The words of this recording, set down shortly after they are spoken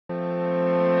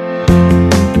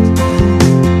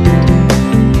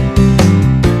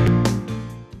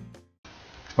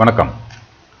வணக்கம்.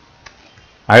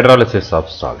 Hydrolysis of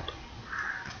salt.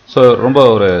 So ரொம்ப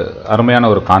ஒரு அருமையான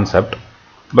ஒரு கான்செப்ட்.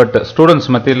 பட் ஸ்டூடெண்ட்ஸ்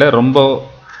மத்தியில் ரொம்ப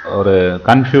ஒரு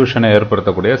கன்ஃபியூஷனை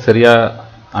ஏற்படுத்தக்கூடிய சரியாக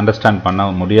அண்டர்ஸ்டாண்ட் பண்ண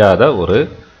முடியாத ஒரு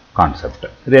கான்செப்ட்.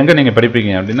 இது எங்கே நீங்கள்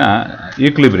படிப்பீங்க அப்படின்னா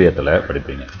ஈக்குலிபிரியத்தில்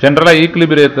படிப்பீங்க. ஜென்ரலாக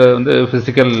ஈக்குலிபிரியத்தை வந்து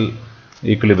ஃபிசிக்கல்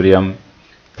ஈக்குலிபிரியம்,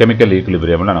 கெமிக்கல்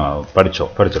ஈக்குலிபிரியம்லாம் நம்ம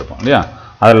படிச்சிருப்போம் இல்லையா?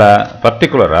 அதில்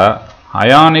பர்டிகுலராக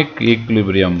அயானிக்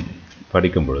ஈக்குலிபிரியம்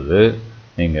படிக்கும் பொழுது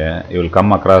நீங்கள் you will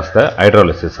come across the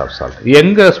hydrolysis of salt.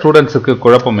 எங்கே ஸ்டூடெண்ட்ஸுக்கு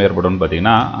குழப்பம் ஏற்படும்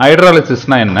பார்த்தீங்கன்னா,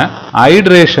 ஹைட்ராலிசிஸ்னா என்ன,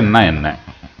 ஹைட்ரேஷன்னா என்ன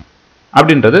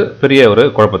அப்படின்றது பெரிய ஒரு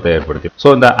குழப்பத்தை ஏற்படுத்தி. ஸோ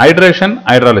இந்த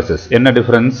ஹைட்ராலிசிஸ் என்ன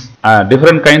டிஃபரன்ஸ்,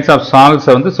 டிஃப்ரெண்ட் கைண்ட்ஸ் ஆஃப்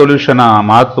சால்ட்ஸை வந்து சொல்யூஷனாக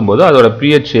மாற்றும் போது அதோட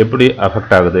பிஹெச் எப்படி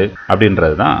அஃபெக்ட் ஆகுது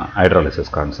அப்படின்றது தான்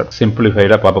ஹைட்ராலிசிஸ் கான்செப்ட்.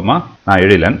 சிம்பிளிஃபைடாக பார்ப்போமா? நான்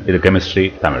எழிலன், இது கெமிஸ்ட்ரி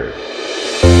தமிழ்.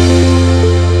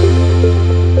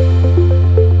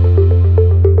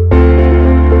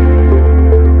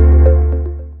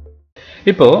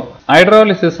 இப்போ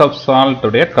ஹைட்ராலிசிஸ் ஆஃப் சால்ட்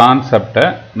உடைய கான்செப்டை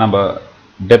நம்ம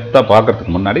டெப்த்தாக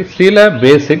பார்க்கறதுக்கு முன்னாடி சில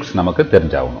பேசிக்ஸ் நமக்கு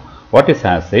தெரிஞ்சாகணும். What is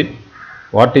acid,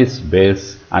 what is base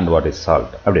and what is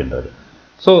salt அப்படின்றது.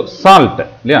 ஸோ சால்ட்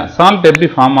இல்லையா, சால்ட் எப்படி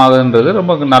ஃபார்ம் ஆகுதுன்றது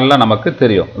ரொம்ப நல்லா நமக்கு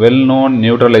தெரியும். Well known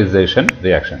neutralisation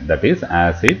reaction, that is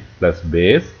acid plus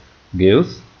base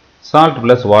gives salt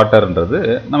plus வாட்டர்ன்றது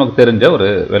நமக்கு தெரிஞ்ச ஒரு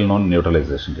well known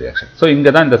neutralisation reaction. So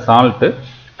இங்கே தான் இந்த சால்ட்டு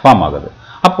ஃபார்ம் ஆகுது.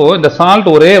 அப்போது இந்த சால்ட்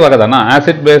ஒரே வகை தானா,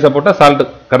 ஆசிட் பேஸை போட்டால் சால்ட்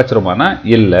கிடச்சிருமானா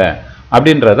இல்லை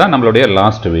அப்படின்றதான் நம்மளுடைய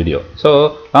லாஸ்ட் வீடியோ. ஸோ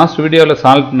லாஸ்ட் வீடியோவில்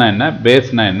சால்ட்னா என்ன,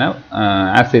 பேஸ்னா என்ன,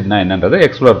 ஆசிட்னா என்னன்றதை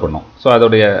எக்ஸ்ப்ளோர் பண்ணோம். ஸோ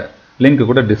அதோடைய லிங்க்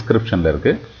கூட டிஸ்கிரிப்ஷனில்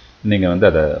இருக்குது. நீங்கள் வந்து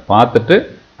அதை பார்த்துட்டு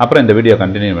அப்புறம் இந்த வீடியோ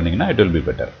கண்டினியூ பண்ணிங்கன்னா it will be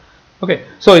better. Okay.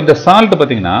 So இந்த சால்ட்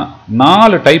பார்த்தீங்கன்னா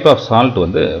 4 டைப் ஆஃப் சால்ட்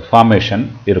வந்து ஃபார்மேஷன்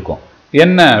இருக்கும்.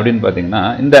 என்ன அப்படின்னு பார்த்தீங்கன்னா,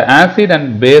 இந்த ஆசிட்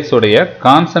அண்ட் பேஸோடைய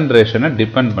கான்சன்ட்ரேஷனை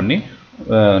டிபெண்ட் பண்ணி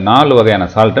 4 வகையான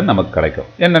சால்ட்டு நமக்கு கிடைக்கும்.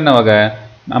 என்னென்ன வகை?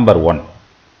 Number 1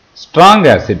 strong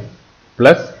acid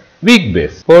plus week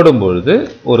base போடும்பொழுது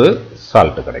ஒரு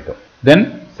சால்ட் கிடைக்கும். Then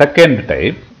second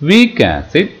type week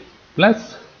acid plus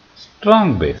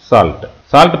strong base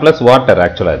salt plus water.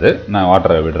 ஆக்சுவலாக இது நான்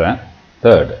வாட்டரை விடுறேன்.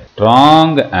 Third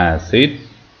strong acid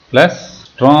plus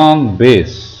strong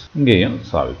base, இங்கேயும்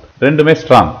சால்ட், ரெண்டுமே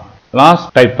ஸ்ட்ராங்.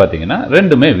 லாஸ்ட் டைப் பார்த்தீங்கன்னா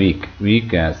ரெண்டுமே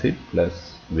week acid plus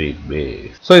weak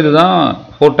base. So இதுதான்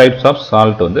 4 types of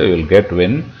salt வந்து you will get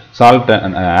when salt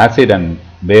and acid and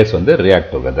base வந்து react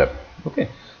together. Okay.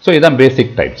 So இதுதான் basic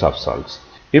types of salts.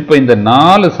 இப்போ இந்த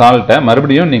 4 சால்ட்டை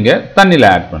மறுபடியும் நீங்கள் தண்ணியில்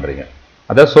ஆட் பண்ணுறீங்க.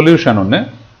 அதாவது சொல்யூஷன் ஒன்று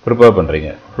ப்ரிப்பேர்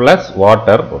பண்ணுறீங்க, ப்ளஸ்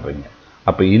வாட்டர் போடுறீங்க.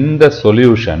 அப்போ இந்த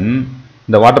சொல்யூஷன்,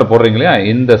 இந்த வாட்டர் போடுறீங்க இல்லையா,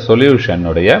 இந்த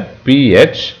சொல்யூஷனுடைய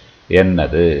பிஹெச்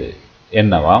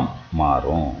என்னவா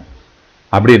மாறும்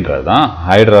அப்படின்றது தான்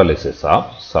ஹைட்ராலிசிஸ்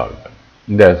ஆஃப் சால்ட்.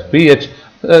 இந்த பிஹெச்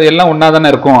எல்லாம் ஒன்றா தானே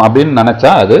இருக்கும் அப்படின்னு நினச்சா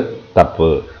அது தப்பு.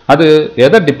 அது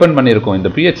எதை டிபெண்ட் பண்ணியிருக்கும், இந்த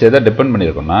பிஹெச் எதை டிபெண்ட்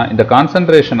பண்ணியிருக்கும்னா இந்த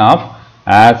concentration of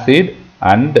acid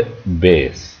and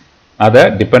base, அதை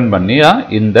டிபெண்ட் பண்ணி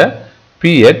இந்த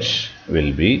பிஹெச்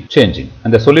வில் பி சேஞ்சிங்.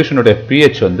 அந்த சொல்யூஷனுடைய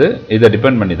பிஹெச் வந்து இதை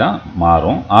டிபெண்ட் பண்ணி தான்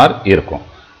மாறும் ஆர் இருக்கும்.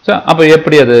 ஸோ அப்போ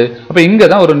எப்படி அது? அப்போ இங்கே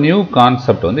தான் ஒரு நியூ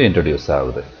கான்செப்ட் வந்து இன்ட்ரடியூஸ்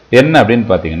ஆகுது. என்ன அப்படின்னு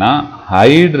பார்த்தீங்கன்னா,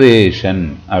 ஹைட்ரேஷன்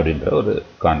அப்படின்ற ஒரு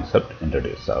கான்செப்ட்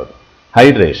இன்ட்ரடியூஸ் ஆகுது.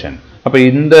 ஹைட்ரேஷன். அப்போ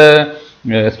இந்த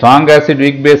ஸ்ட்ராங் ஆசிட்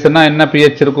வீக் பேஸ்னா என்ன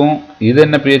பிஹெச் இருக்கும், இது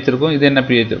என்ன பிஹெச் இருக்கும், இது என்ன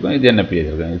பிஹெச் இருக்கும், இது என்ன பிஹெச்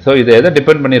இருக்கும். ஸோ இதை எதை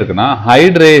டிபெண்ட் பண்ணியிருக்குன்னா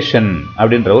ஹைட்ரேஷன்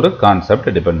அப்படின்ற ஒரு கான்செப்ட்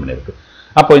டிபெண்ட் பண்ணியிருக்கு.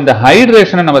 அப்போ இந்த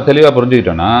ஹைட்ரேஷனை நம்ம தெளிவாக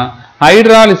புரிஞ்சுக்கிட்டோம்னா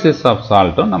ஹைட்ராலிசிஸ் ஆஃப்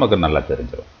சால்ட்டும் நமக்கு நல்லா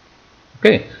தெரிஞ்சிடும்.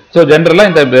 ஓகே. ஸோ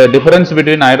ஜென்ரலாக இந்த டிஃபரன்ஸ்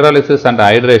பிட்வீன் ஹைட்ராலிசிஸ் அண்ட்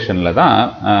ஹைட்ரேஷனில் தான்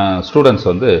ஸ்டூடெண்ட்ஸ்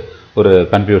வந்து ஒரு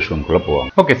கன்ஃபியூஷனுக்குள்ளே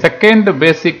போவாங்க. ஓகே. செகண்ட்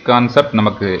பேசிக் கான்செப்ட்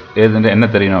நமக்கு என்ன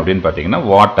தெரியணும் அப்படின்னு பார்த்தீங்கன்னா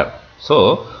water. So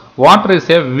water is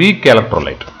a week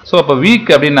electrolyte. So அப்போ வீக்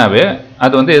அப்படின்னாவே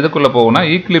அது வந்து எதுக்குள்ளே போகும்னா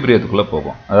ஈக்குலிபிரியத்துக்குள்ளே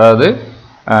போகும். அதாவது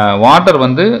வாட்டர்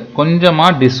வந்து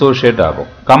கொஞ்சமாக டிசோஷியேட்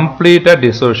ஆகும், கம்ப்ளீட்டாக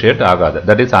டிசோஷியேட் ஆகாது,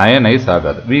 தட் இஸ் அயனைஸ்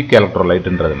ஆகாது, வீக்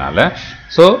எலக்ட்ரோலைட்டுன்றதுனால.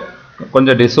 ஸோ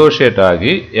கொஞ்சம் டிசோஷியேட்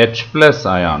ஆகி H plus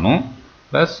அயானும்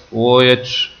plus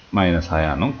OH minus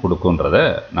அயானும் கொடுக்குன்றதை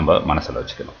நம்ம மனசில்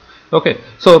வச்சுக்கணும். ஓகே.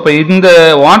 ஸோ இப்போ இந்த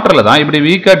வாட்டரில் தான், இப்படி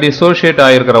வீக்காக டிசோஷியேட்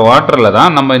ஆகிருக்கிற வாட்டரில்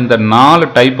தான் நம்ம இந்த 4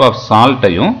 டைப் ஆஃப்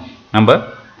சால்ட்டையும் நம்ம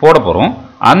போட போகிறோம்.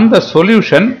 அந்த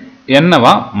சொல்யூஷன்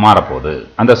என்னவா மாறப்போகுது,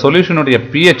 அந்த சொல்யூஷனுடைய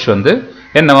பிஹெச் வந்து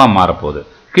என்னவா மாறப்போகுது.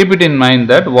 Keep it in mind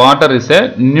that water is a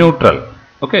neutral.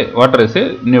 Okay. Water is a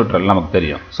neutral நமக்கு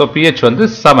தெரியும். ஸோ பிஹெச் வந்து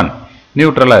 7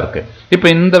 நியூட்ரலாக இருக்குது. இப்போ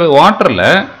இந்த வாட்டரில்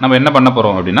நம்ம என்ன பண்ண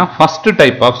போகிறோம் அப்படின்னா first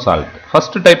type of salt.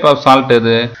 First type of salt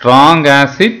எது? Strong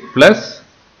acid plus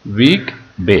week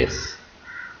base.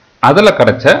 அதில்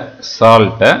கிடைச்ச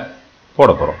சால்ட்டை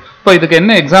போட போறோம். இப்போ இதுக்கு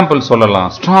என்ன எக்ஸாம்பிள் சொல்லலாம்?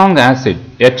 Strong acid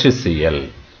HCl,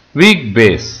 week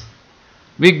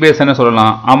base என்ன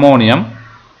சொல்லலாம்? Ammonium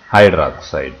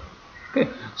hydroxide. ஓகே,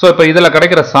 ஸோ இப்போ இதில்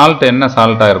கிடைக்கிற சால்ட் என்ன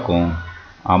சால்ட்டாக இருக்கும்?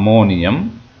 Ammonium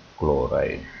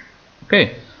chloride. Okay,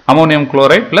 ammonium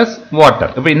chloride plus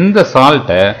water. இப்போ இந்த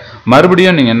சால்ட்டை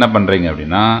மறுபடியும் நீங்கள் என்ன பண்ணுறீங்க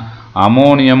அப்படின்னா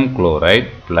அமோனியம் குளோரைடு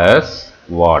பிளஸ்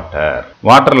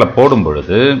வாட்டரில் போடும்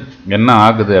பொழுது என்ன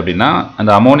ஆகுது அப்படின்னா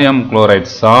அந்த ammonium chloride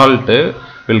salt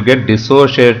will get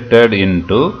dissociated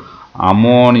into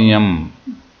ammonium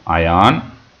ion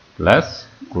plus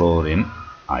chlorine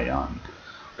ion.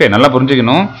 Okay, நல்லா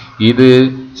புரிஞ்சுக்கணும். இது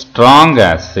ஸ்ட்ராங்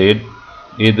ஆசிட்,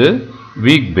 இது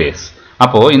வீக் பேஸ்.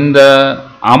 அப்போ இந்த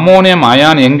அமோனியம்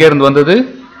அயான் எங்கேருந்து வந்தது?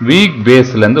 வீக்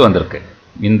பேஸ்லேருந்து வந்திருக்கு.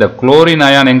 இந்த குளோரின்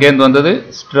அயான் எங்கேருந்து வந்தது?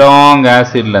 ஸ்ட்ராங்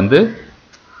ஆசிட்லேருந்து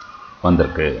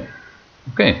வந்திருக்கு.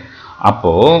 ஓகே,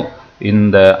 அப்போ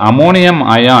இந்த அமோனியம்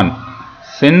அயான்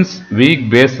சின்ஸ் வீக்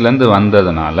பேஸ்லேருந்து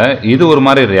வந்ததுனால இது ஒரு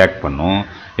மாதிரி ரியாக்ட் பண்ணும்.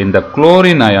 இந்த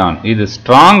குளோரின் அயான் இது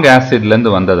ஸ்ட்ராங்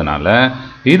ஆசிட்லேருந்து வந்ததுனால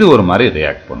இது ஒரு மாதிரி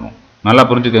ரியாக்ட் பண்ணும். நல்லா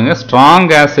புரிஞ்சுக்கோங்க.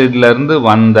 ஸ்ட்ராங் ஆசிட்லேருந்து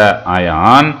வந்த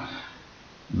ion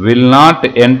will not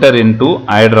enter into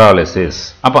hydrolysis.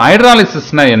 அப்போ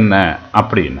ஹைட்ராலிசிஸ்னா என்ன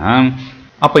அப்படின்னா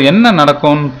அப்போ என்ன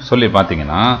நடக்கும்னு சொல்லி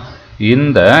பார்த்தீங்கன்னா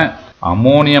இந்த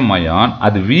அமோனியம் அயான்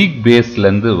அது வீக்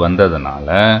பேஸ்லேருந்து வந்ததுனால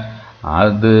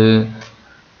அது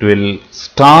will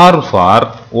starve for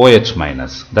OH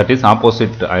minus, that is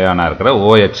opposite அயானா இருக்கிற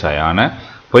OH அயானை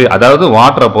போய் அதாவது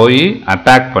வாட்டரை போய்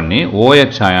அட்டாக் பண்ணி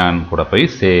OH அயான் கூட போய்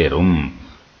சேரும்.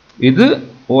 இது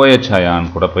OH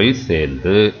அயான் கூட போய்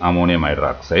சேர்ந்து அமோனியம்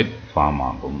ஹைட்ராக்சைடு ஃபார்ம்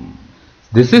ஆகும்.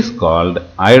 This is called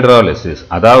hydrolysis.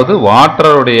 அதாவது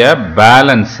வாட்டருடைய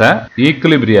பேலன்ஸை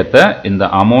ஈக்குலிபிரியத்தை இந்த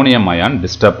அமோனியம் அயான்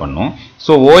டிஸ்டர்ப் பண்ணும்.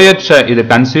 ஸோ OH இது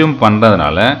கன்சியூம்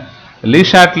பண்ணுறதுனால லீ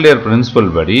சாட்லியர் பிரின்சிபல்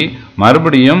படி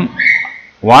மறுபடியும்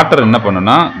வாட்டர் என்ன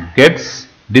பண்ணுன்னா கெட்ஸ்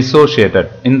டிசோசியேட்டட்.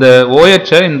 இந்த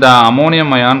OH இந்த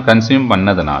அமோனியம் அயான் கன்சியூம்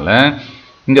பண்ணதுனால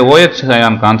இங்கே OH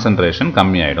அயான் கான்சன்ட்ரேஷன்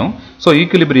கம்மியாயிடும். ஸோ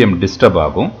ஈக்குலிபிரியம் டிஸ்டர்ப்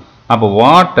ஆகும். அப்போ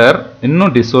வாட்டர்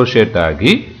இன்னும் டிசோசியேட்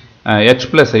ஆகி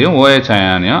H+ஐயும் OH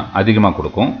அயானையும் அதிகமாக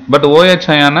கொடுக்கும். பட் OH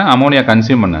அயானை அமோனியா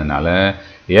கன்சியூம் பண்ணதுனால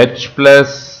H+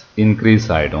 இன்க்ரீஸ்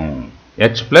ஆகிடும்.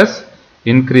 H+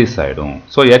 இன்க்ரீஸ் ஆகிடும்.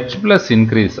 ஸோ H+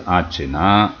 இன்க்ரீஸ் ஆச்சுன்னா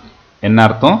என்ன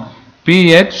அர்த்தம்?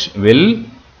 pH will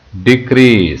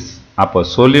decrease. அப்போ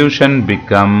சொல்யூஷன்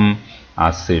பிகம்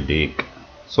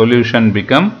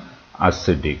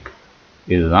அசிடிக்.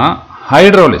 இதுதான்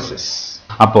ஹைட்ரோலிசிஸ்.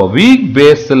 அப்போ வீக்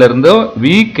பேஸ்ல இருந்தோ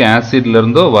வீக் ஆசிட்ல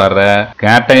இருந்தோ வர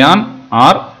கேட்டயான்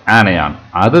ஆர் ஆனயான்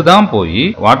அதுதான் போய்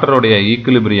வாட்டருடைய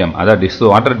ஈக்குலிபிரியம் அதாவது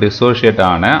வாட்டர் டிசோசியேட்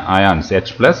ஆன ions H+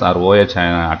 R OH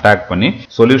அயானை attack பண்ணி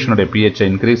சொல்யூஷனுடைய pH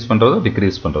இன்க்ரீஸ் பண்றதோ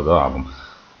டிக்ரீஸ் பண்றதோ ஆகும்.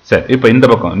 சரி, இப்போ இந்த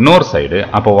பக்கம் இன்னொரு சைடு.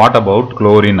 அப்போ what about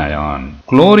chlorine ion?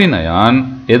 Chlorine ion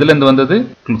எதுலேருந்து வந்தது?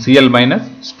 Cl-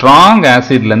 ஸ்ட்ராங்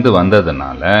ஆசிட்லேருந்து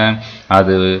வந்ததுனால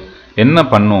அது என்ன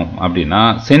பண்ணும் அப்படின்னா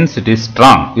since it is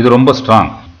strong, இது ரொம்ப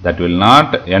strong, that will not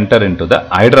enter into the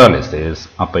hydrolysis.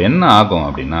 அப்போ என்ன ஆகும்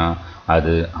அப்படின்னா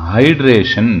அது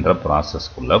ஹைட்ரேஷன்ன்ற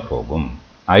ப்ராசஸ்க்குள்ளே போகும்.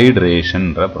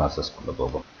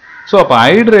 ஸோ அப்போ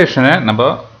ஹைட்ரேஷனை நம்ம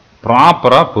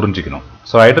ப்ராப்பராக புரிஞ்சுக்கணும்.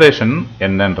 ஸோ ஹைட்ரேஷன்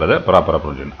என்னன்றதை ப்ராப்பராக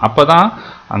புரிஞ்சுக்கணும். அப்போ தான்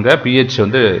அங்கே pH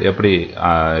வந்து எப்படி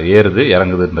ஏறுது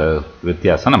இறங்குதுன்ற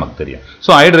வித்தியாசம் நமக்கு தெரியும்.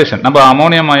 ஸோ ஹைட்ரேஷன் நம்ம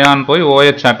அமோனியம் அயான் போய்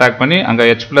OH அட்டாக் பண்ணி அங்கே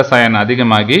H+ அயான்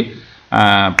அதிகமாகி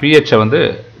pH வந்து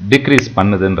டிக்ரீஸ்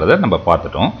பண்ணுதுன்றதை நம்ம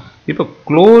பார்த்துட்டோம். இப்போ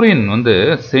குளோரின் வந்து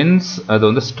சின்ஸ் அது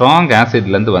வந்து ஸ்ட்ராங்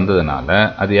ஆசிட்லேருந்து வந்ததுனால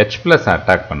அது H+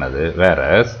 அட்டாக் பண்ணது. வேற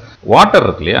வாட்டர்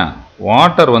இருக்கு இல்லையா,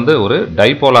 வாட்டர் வந்து ஒரு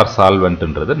டைபோலார்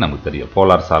சால்வெண்ட்ன்றது நமக்கு தெரியும்.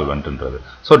 போலார் சால்வெண்ட்ன்றது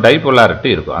ஸோ டைபோலாரிட்டி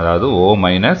இருக்கும், அதாவது O-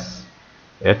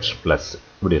 H+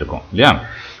 இப்படி இருக்கும் இல்லையா.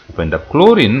 இப்போ இந்த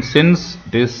chlorine since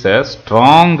it is a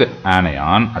strong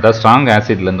anion, அதாவது ஸ்ட்ராங்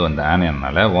ஆசிட்லேருந்து வந்த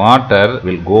ஆனயானால water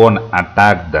will go and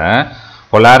attack the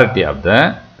polarity of the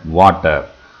water.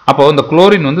 அப்போ இந்த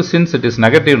குளோரின் வந்து சின்ஸ் இட் இஸ்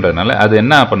நெகட்டிவ்ன்றதுனால அது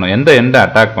என்ன பண்ணும், எந்த எண்டை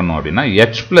அட்டாக் பண்ணும் அப்படின்னா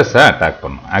H+ அட்டாக்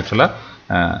பண்ணும். ஆக்சுவலாக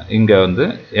இங்கே வந்து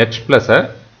H+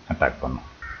 அட்டாக் பண்ணும்.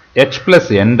 H+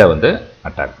 எண்டை வந்து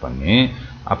அட்டாக் பண்ணி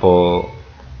அப்போது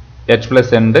H+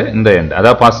 எண்டு இந்த எண்டு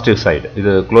அதாவது பாசிட்டிவ் சைடு,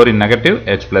 இது chlorine negative,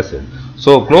 H+ end.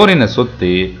 So குளோரினை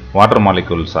சுற்றி வாட்டர்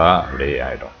மாலிகூல்ஸாக அப்படியே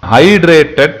ஆகிடும்.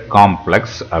 ஹைட்ரேட்டட்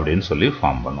காம்ப்ளெக்ஸ் அப்படின்னு சொல்லி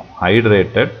ஃபார்ம் பண்ணும்.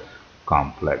 ஹைட்ரேட்டட்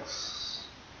காம்ப்ளெக்ஸ்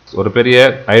ஒரு பெரிய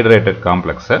ஹைட்ரேட்டட்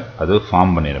காம்ப்ளெக்ஸை அது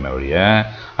ஃபார்ம் பண்ணிடுமே ஒழிய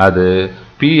அது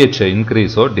pH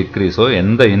இன்க்ரீஸோ டிக்ரீஸோ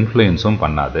எந்த இன்ஃப்ளூயன்ஸும்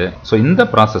பண்ணாது. ஸோ இந்த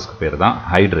ப்ராசஸ்க்கு பேர் தான்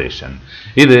ஹைட்ரேஷன்.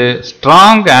 இது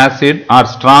strong acid are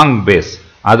strong base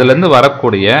அதுலேருந்து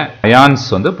வரக்கூடிய அயான்ஸ்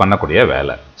வந்து பண்ணக்கூடிய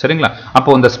வேலை. சரிங்களா? அப்போ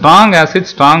இந்த ஸ்ட்ராங் ஆசிட்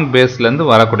ஸ்ட்ராங் பேஸ்லேருந்து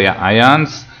வரக்கூடிய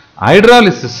அயான்ஸ்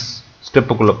ஹைட்ராலிசிஸ்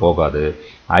ஸ்டெப்புக்குள்ளே போகாது,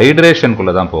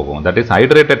 ஹைட்ரேஷனுக்குள்ளே தான் போகும். That is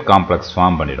hydrated complex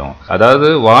form பண்ணிடும். அதாவது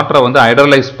வாட்டரை வந்து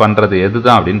ஹைட்ரலைஸ் பண்ணுறது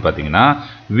எதுதான் அப்படின்னு பார்த்தீங்கன்னா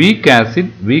வீக்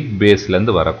ஆசிட் வீக்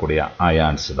பேஸ்லேருந்து வரக்கூடிய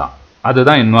அயான்ஸ் தான்.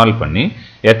 அதுதான் இன்வால்வ் பண்ணி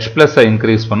H+ஐ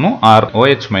இன்க்ரீஸ் பண்ணும், ஆர்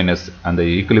OH- அந்த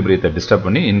ஈக்குலிபிரியத்தை டிஸ்டர்ப்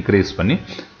பண்ணி இன்க்ரீஸ் பண்ணி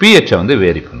pH வந்து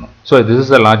வேரி பண்ணும். So this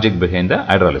is the logic behind the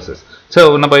hydrolysis. So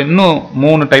நம்ம இன்னும்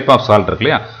 3 டைப் ஆஃப் சால்ட் இருக்கு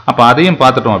இல்லையா, அப்போ அதையும்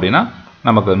பார்த்துட்டோம் அப்படின்னா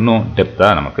நமக்கு இன்னும்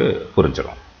டெப்த்தாக நமக்கு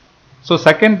புரிஞ்சிடும். So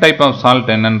second type of salt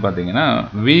என்னன்னு பார்த்தீங்கன்னா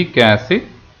week acid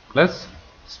plus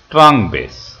strong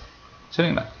base.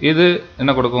 சரிங்களா, இது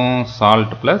என்ன கொடுக்கும்?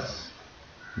 Salt plus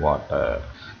water.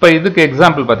 இப்போ இதுக்கு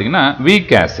எக்ஸாம்பிள் பார்த்தீங்கன்னா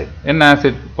வீக் ஆசிட் என்ன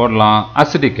ஆசிட் போடலாம்?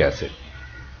 Acetic acid.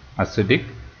 Acetic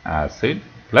acid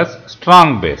plus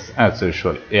strong base as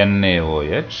usual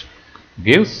NaOH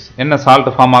gives என்ன சால்ட்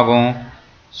ஃபார்ம் ஆகும்?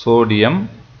 Sodium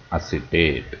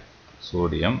acetate.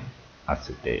 Sodium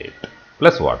acetate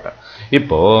plus water.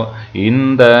 இப்போ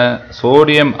இந்த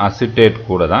சோடியம் அசிட்டேட்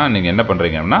கூட தான் நீங்கள் என்ன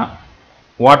பண்ணுறீங்கன்னா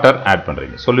வாட்டர் ஆட்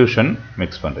பண்ணுறீங்க, சொல்யூஷன்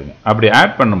மிக்ஸ் பண்ணுறீங்க. அப்படி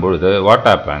ஆட் பண்ணும்பொழுது வாட்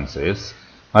ஹேப்பன்ஸ் இஸ்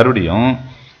மறுபடியும்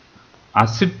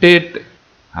அசிட்டேட்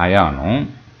அயானும்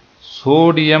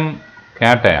சோடியம்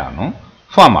கேட்டயானும்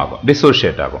ஃபார்ம் ஆகும்,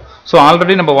 டிசோஷியேட் ஆகும். ஸோ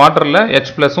ஆல்ரெடி நம்ம வாட்டரில்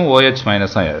H+ம்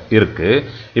OH- இருக்குது.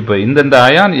 இப்போ இந்தந்த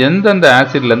அயான் எந்தெந்த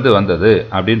ஆசிட்லேருந்து வந்தது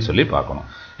அப்படின்னு சொல்லி பார்க்கணும்.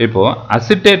 இப்போ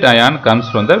acetate ion comes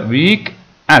from the week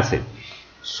acid,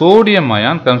 sodium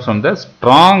ion comes from the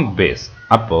strong base.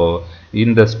 அப்போ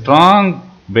இந்த ஸ்ட்ராங்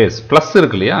பேஸ் ப்ளஸ்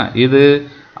இருக்கு இல்லையா, இது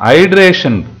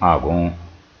ஹைட்ரேஷன் ஆகும்.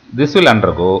 This will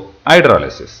undergo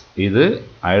hydrolysis. இது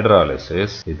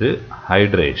ஹைட்ராலிசிஸ், இது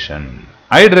ஹைட்ரேஷன்.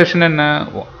 ஹைட்ரேஷன் என்ன?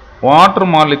 வாட்டர்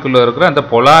மாலிகுலில் இருக்கிற அந்த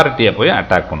பொலாரிட்டியை போய்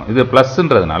அட்டாக் பண்ணும். இது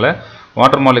ப்ளஸ்ன்றதுனால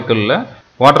வாட்டர்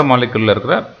மாலிகுலில்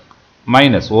இருக்கிற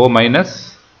மைனஸ் O-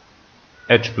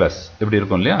 H+ இப்படி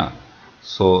இருக்கும் இல்லையா,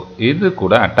 ஸோ இது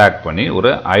கூட அட்டாக் பண்ணி ஒரு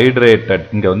ஹைட்ரேட்டட்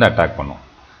இங்கே வந்து அட்டாக் பண்ணும்,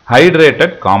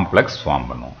 ஹைட்ரேட்டட் காம்ப்ளெக்ஸ் ஃபார்ம்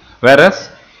பண்ணும். வேறஸ்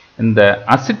இந்த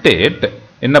அசிட்டேட்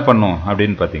என்ன பண்ணும்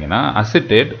அப்படின்னு பார்த்தீங்கன்னா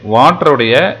அசிட்டேட்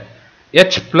வாட்டருடைய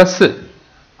H+,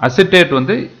 அசிட்டேட்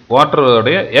வந்து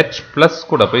வாட்டருடைய H+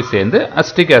 கூட போய் சேர்ந்து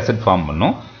அசிட்டிக் ஆசிட் ஃபார்ம்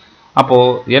பண்ணும்.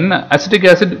 அப்போது என்ன? Acetic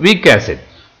acid week acid.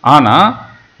 ஆனால்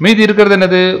மீதி இருக்கிறது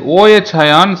என்னது? OH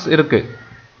அயான்ஸ் இருக்குது,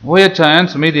 OH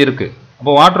அயான்ஸ் மீதி இருக்குது.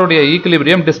 அப்போ வாட்டருடைய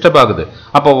ஈக்குலிபிரியம் டிஸ்டர்ப் ஆகுது.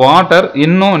 அப்போ வாட்டர்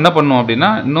இன்னும் என்ன பண்ணும் அப்படின்னா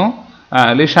இன்னும்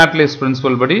லிஷாட்லிஸ்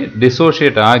பிரின்சிபல் படி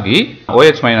டிசோஷியேட் ஆகி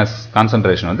OH-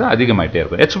 கான்சன்ட்ரேஷன் வந்து அதிகமாகிட்டே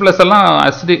இருக்கும். H+ எல்லாம்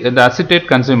இந்த அசிட்டேட்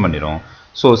கன்சியூம் பண்ணிடும்.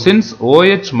 So since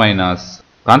OH-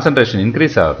 concentration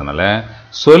increase ஆகிறதுனால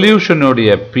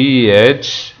சொல்யூஷனுடைய pH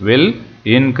வில்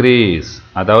இன்க்ரீஸ்,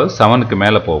 அதாவது 7க்கு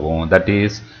மேலே போகும். That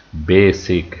is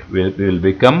basic, will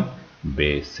become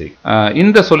பேசிக்.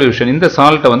 இந்த சொல்யூஷன், இந்த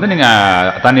சால்ட்டை வந்து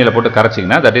நீங்கள் தண்ணியில் போட்டு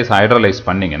கரைச்சிங்கன்னா, தட் இஸ் ஹைட்ரலைஸ்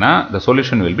பண்ணிங்கன்னா த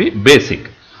சொல்யூஷன் வில் பி பேசிக்.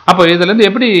 அப்போ இதுலேருந்து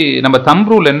எப்படி நம்ம தம்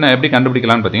ரூல் என்ன எப்படி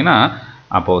கண்டுபிடிக்கலாம்னு பார்த்தீங்கன்னா,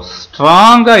 அப்போது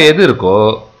ஸ்ட்ராங்காக எது இருக்கோ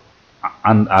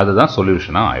அதுதான்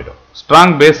சொல்யூஷனாக ஆகிடும்.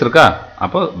 ஸ்ட்ராங் பேஸ் இருக்கா,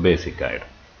 அப்போ பேசிக்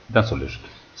ஆகிடும். இதுதான் சொல்யூஷன்.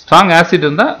 ஸ்ட்ராங் ஆசிட்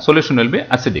இருந்தால் சொல்யூஷன் வில் பி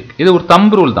அசிடிக். இது ஒரு தம்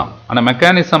ரூல் தான். ஆனால்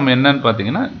மெக்கானிசம் என்னன்னு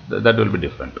பார்த்தீங்கன்னா தட் வில் பி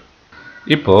டிஃப்ரெண்ட்.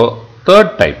 இப்போது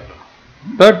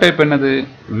தேர்ட் டைப் என்னது?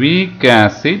 Week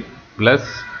acid plus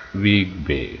week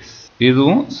base.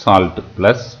 இதுவும் சால்ட்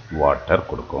ப்ளஸ் வாட்டர்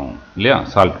கொடுக்கும் இல்லையா,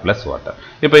 சால்ட் ப்ளஸ் வாட்டர்.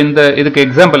 இப்போ இதுக்கு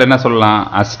எக்ஸாம்பிள் என்ன சொல்லலாம்?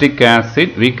 அசிட்டிக்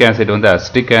ஆசிட், வீக் ஆசிட் வந்து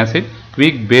அசிட்டிக் ஆசிட்,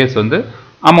 வீக் பேஸ் வந்து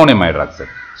அமோனியம்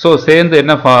ஹைட்ராக்சைடு. ஸோ சேர்ந்து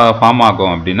என்ன ஃபார்ம்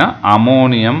ஆகும் அப்படின்னா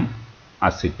அமோனியம்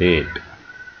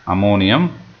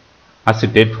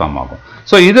அசிட்டேட் ஃபார்ம் ஆகும்.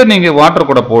 ஸோ இதை நீங்கள் வாட்டர்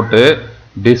கூட போட்டு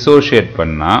டிசோஷியேட்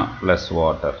பண்ணால் ப்ளஸ்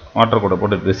வாட்டர் கூட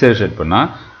போட்டு டிசோஷியேட் பண்ணால்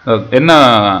என்ன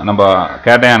நம்ம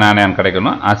கேட்டயான் ஆனயான்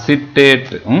கிடைக்கணும்?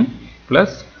 அசிட்டேட்டும்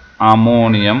ப்ளஸ்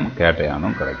அமோனியம்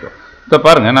கேட்டயானும் கிடைக்கும். இப்போ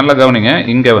பாருங்கள், நல்லா கவனிங்க.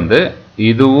 இங்கே வந்து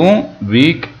இதுவும்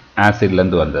வீக்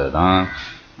ஆசிட்லேருந்து வந்தது தான்,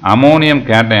 அமோனியம்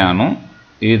கேட்டயானும்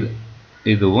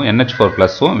இதுவும்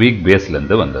NH4+ம் வீக்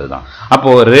பேஸ்லேருந்து வந்தது தான்.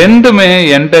 அப்போது ரெண்டுமே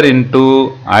என்டர் இன்டு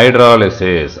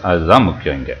ஹைட்ராலிசிஸ். அதுதான்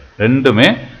முக்கியம். இங்கே ரெண்டுமே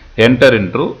என்டர்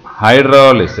இன்டு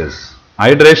ஹைட்ராலிசிஸ்.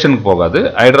 ஹைட்ரேஷனுக்கு போகாது,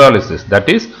 ஹைட்ராலிசிஸ். தட்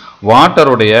இஸ்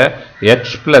வாட்டருடைய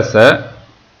H+-ஐ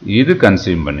இது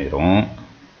கன்சியூம் பண்ணிடும்,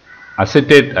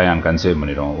 அசிட்டேட் அயான் கன்சியூம்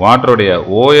பண்ணிடும். வாட்டருடைய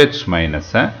OH-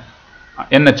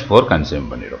 NH4 கன்சியூம்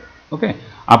பண்ணிடும். ஓகே,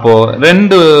 அப்போது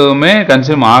ரெண்டுமே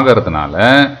கன்சியூம் ஆகிறதுனால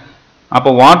அப்போ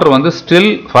வாட்டர் வந்து ஸ்டில்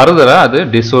ஃபர்தராக அது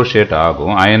டிசோஷியேட்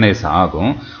ஆகும், அயனைஸ்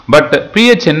ஆகும். பட்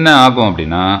pH என்ன ஆகும்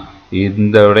அப்படின்னா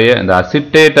இந்த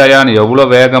அசிட்டேட் அயான் எவ்வளோ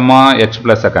வேகமாக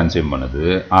H+-ஐ கன்சியூம் பண்ணுது,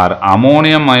 ஆர்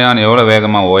அமோனியம் அயான் எவ்வளோ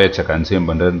வேகமாக OH-ஐ கன்சியூம்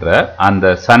பண்ணுறன்ற அந்த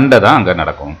சண்டை தான் அங்கே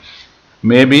நடக்கும்.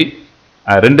 மேபி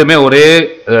ரெண்டுமே ஒரே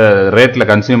ரேட்டில்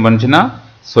consume பண்ணிச்சுன்னா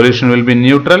solution will be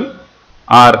neutral.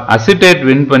 or acetate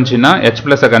win பண்ணிச்சுனா H+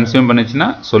 consume பண்ணிச்சுனா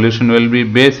solution will be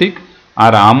basic,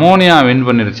 or ammonia win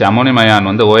பண்ணிருச்சு ammonium ion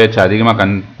வந்து OH அதிகமா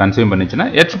கன்சியூம் பண்ணிச்சுனா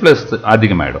H+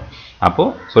 அதிகமாயிடும், அப்போ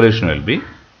solution will be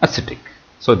acidic.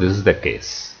 So this is the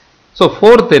case. So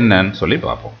fourth என்னன்னு சொல்லி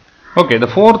பார்ப்போம். Okay,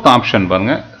 the fourth option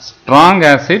பாருங்க, strong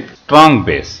acid strong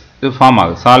base, இது form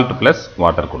ஆகுது salt plus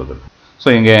water கொடுக்குது. ஸோ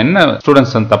இங்கே என்ன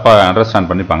ஸ்டூடெண்ட்ஸ் வந்து தப்பாக அண்டர்ஸ்டாண்ட்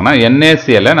பண்ணிப்பாங்கன்னா,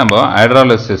 NaCl நம்ம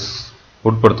ஹைட்ராலிசிஸ்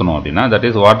உட்படுத்தணும் அப்படின்னா, தட்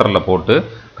இஸ் வாட்டரில் போட்டு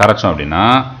கரைச்சோம் அப்படின்னா,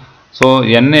 ஸோ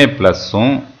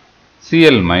Na+ம்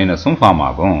Cl- ஃபார்ம்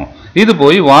ஆகும். இது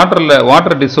போய்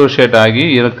வாட்டர் டிசோசியேட் ஆகி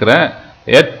இருக்கிற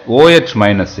OH-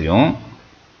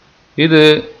 இது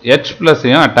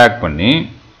H+-ஐயும் அட்டாக் பண்ணி,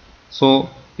 so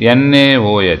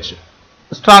NaOH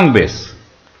strong base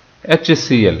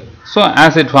HCl, so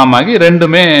acid form ஆகி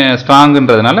ரெண்டுமே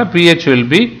ஸ்ட்ராங்குன்றதுனால pH will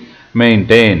be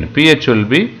maintained, pH will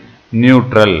be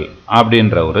neutral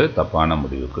அப்படின்ற ஒரு தப்பான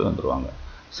முடிவுக்கு வந்துடுவாங்க.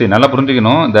 சரி, நல்லா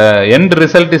புரிஞ்சுக்கணும். the end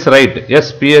result is right. yes,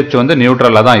 pH வந்து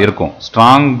நியூட்ரலாக தான் இருக்கும்.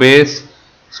 Strong base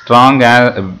strong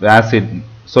acid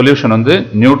solution வந்து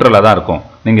நியூட்ரலாக தான் இருக்கும்.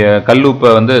 நீங்கள் கல்லுப்பை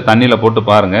வந்து தண்ணியில் போட்டு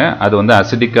பாருங்கள், அது வந்து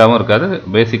அசிடிக்காகவும் இருக்காது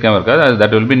பேசிக்காகவும் இருக்காது, அது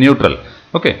that will be neutral.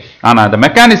 Okay, ஆனால் the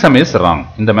mechanism is wrong.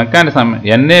 இந்த மெக்கானிசம்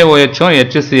NaOHம்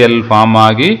HCl ஃபார்ம்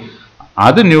ஆகி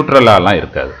அது நியூட்ரலாலாம்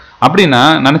இருக்காது. அப்படின்னா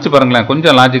நினச்சி பாருங்களேன்,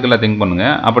 கொஞ்சம் லாஜிக்கலாக திங்க் பண்ணுங்க.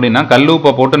 அப்படின்னா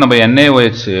கல்லுப்பை போட்டு நம்ம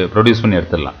NaOH ப்ரொடியூஸ் பண்ணி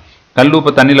எடுத்துடலாம்,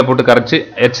 கல்லுப்பை தண்ணியில் போட்டு கரைச்சி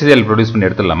HCl ப்ரொடியூஸ் பண்ணி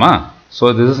எடுத்துடலாமா? So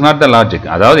this is not the logic.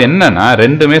 அதாவது என்னன்னா,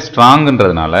 ரெண்டுமே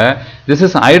ஸ்ட்ராங்குன்றதுனால திஸ்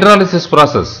இஸ் ஹைட்ராலிசிஸ்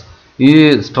ப்ராசஸ். இது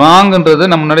ஸ்ட்ராங்குன்றது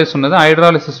நம்ம முன்னாடியே சொன்னது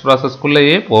ஹைட்ராலிசிஸ்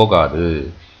ப்ராசஸ்க்குள்ளேயே போகாது.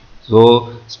 ஸோ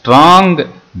ஸ்ட்ராங்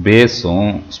பேஸும்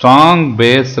ஸ்ட்ராங்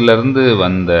பேஸ்லேருந்து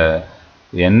வந்த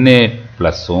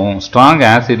Na+ம் ஸ்ட்ராங்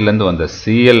ஆசிட்லேருந்து வந்த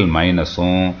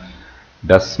Cl-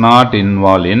 does not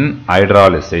involve in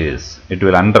hydrolysis. It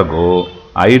will undergo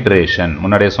hydration.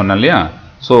 முன்னாடியே சொன்னேன் இல்லையா?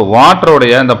 ஸோ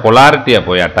வாட்டருடைய அந்த பொலாரிட்டியை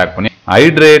போய் அட்டாக் பண்ணி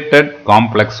ஹைட்ரேட்டட்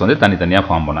காம்ப்ளெக்ஸ் வந்து தனித்தனியாக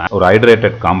ஃபார்ம் பண்ண ஒரு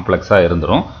ஹைட்ரேட்டட் காம்ப்ளெக்ஸாக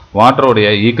இருந்துடும். வாட்டருடைய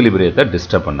ஈக்குலிபிரியத்தை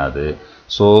டிஸ்டர்ப் பண்ணாது.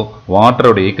 ஸோ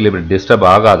வாட்டருடைய ஈக்குலிபிரியம் டிஸ்டர்ப்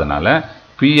ஆகாதனால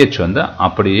pH வந்து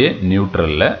அப்படியே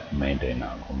நியூட்ரலில் மெயின்டைன்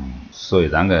ஆகும். ஸோ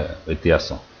இதாங்க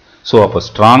வித்தியாசம். ஸோ அப்போ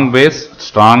ஸ்ட்ராங் பேஸ்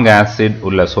ஸ்ட்ராங் ஆசிட்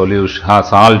உள்ள சொல்யூஷன்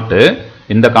சால்ட்டு,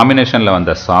 இந்த காம்பினேஷனில்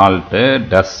வந்த salt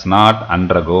does not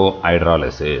undergo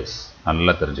hydrolysis.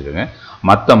 நல்லா தெரிஞ்சுக்கோங்க.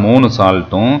 மற்ற 3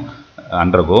 சால்ட்டும்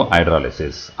அண்டர்கோ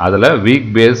ஹைட்ராலிசிஸ். அதில் week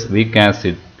base week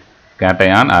acid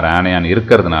cation R ஆனையான்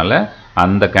இருக்கிறதுனால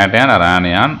அந்த cation R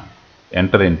ஆனையான்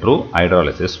enter in through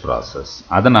hydrolysis process.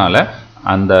 அதனால்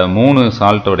அந்த 3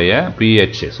 சால்ட்டோடைய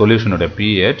pH சொல்யூஷனுடைய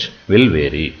pH will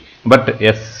vary. But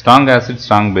S strong acid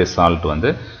strong base salt வந்து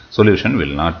சொல்யூஷன்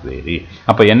will not vary.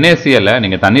 அப்போ NaCl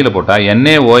நீங்கள் தண்ணியில் போட்டால்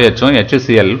NaOHம்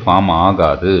HCl ஃபார்ம்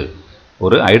ஆகாது.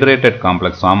 ஒரு ஹைட்ரேட்டட்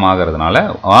காம்ப்ளெக்ஸ் ஃபார்ம் ஆகிறதுனால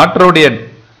வாட்டருடைய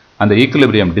அந்த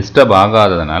equilibrium disturb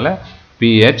ஆகாததுனால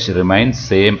pH remains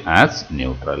same as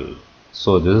neutral.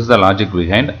 So this is the logic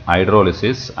behind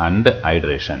hydrolysis and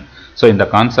hydration. So இந்த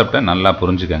கான்செப்டை நல்லா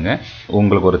புரிஞ்சுக்கோங்க.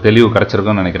 உங்களுக்கு ஒரு தெளிவு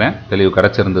கிடச்சிருக்குன்னு நினைக்கிறேன். தெளிவு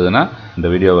கிடச்சிருந்ததுன்னா இந்த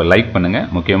வீடியோவை லைக் பண்ணுங்கள்.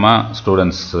 முக்கியமாக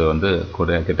ஸ்டூடெண்ட்ஸ் வந்து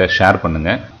கிட்ட ஷேர்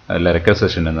பண்ணுங்கள். இல்லை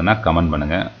ரெக்வெஸ்ட் இருந்ததுன்னா கமெண்ட்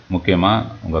பண்ணுங்கள். முக்கியமாக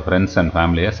உங்கள் ஃப்ரெண்ட்ஸ் அண்ட்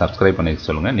ஃபேமிலியை சப்ஸ்கிரைப் பண்ணி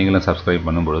சொல்லுங்கள். நீங்களும் சப்ஸ்கிரைப்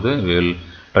பண்ணும்பொழுது we will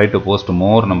try to post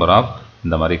more number of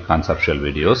இந்த மாதிரி கான்செப்ஷுவல்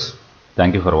வீடியோஸ்.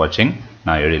 தேங்க்யூ ஃபார் வாட்சிங்.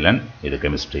 நான் எழிலன், இது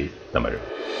கெமிஸ்ட்ரி தமிழ்.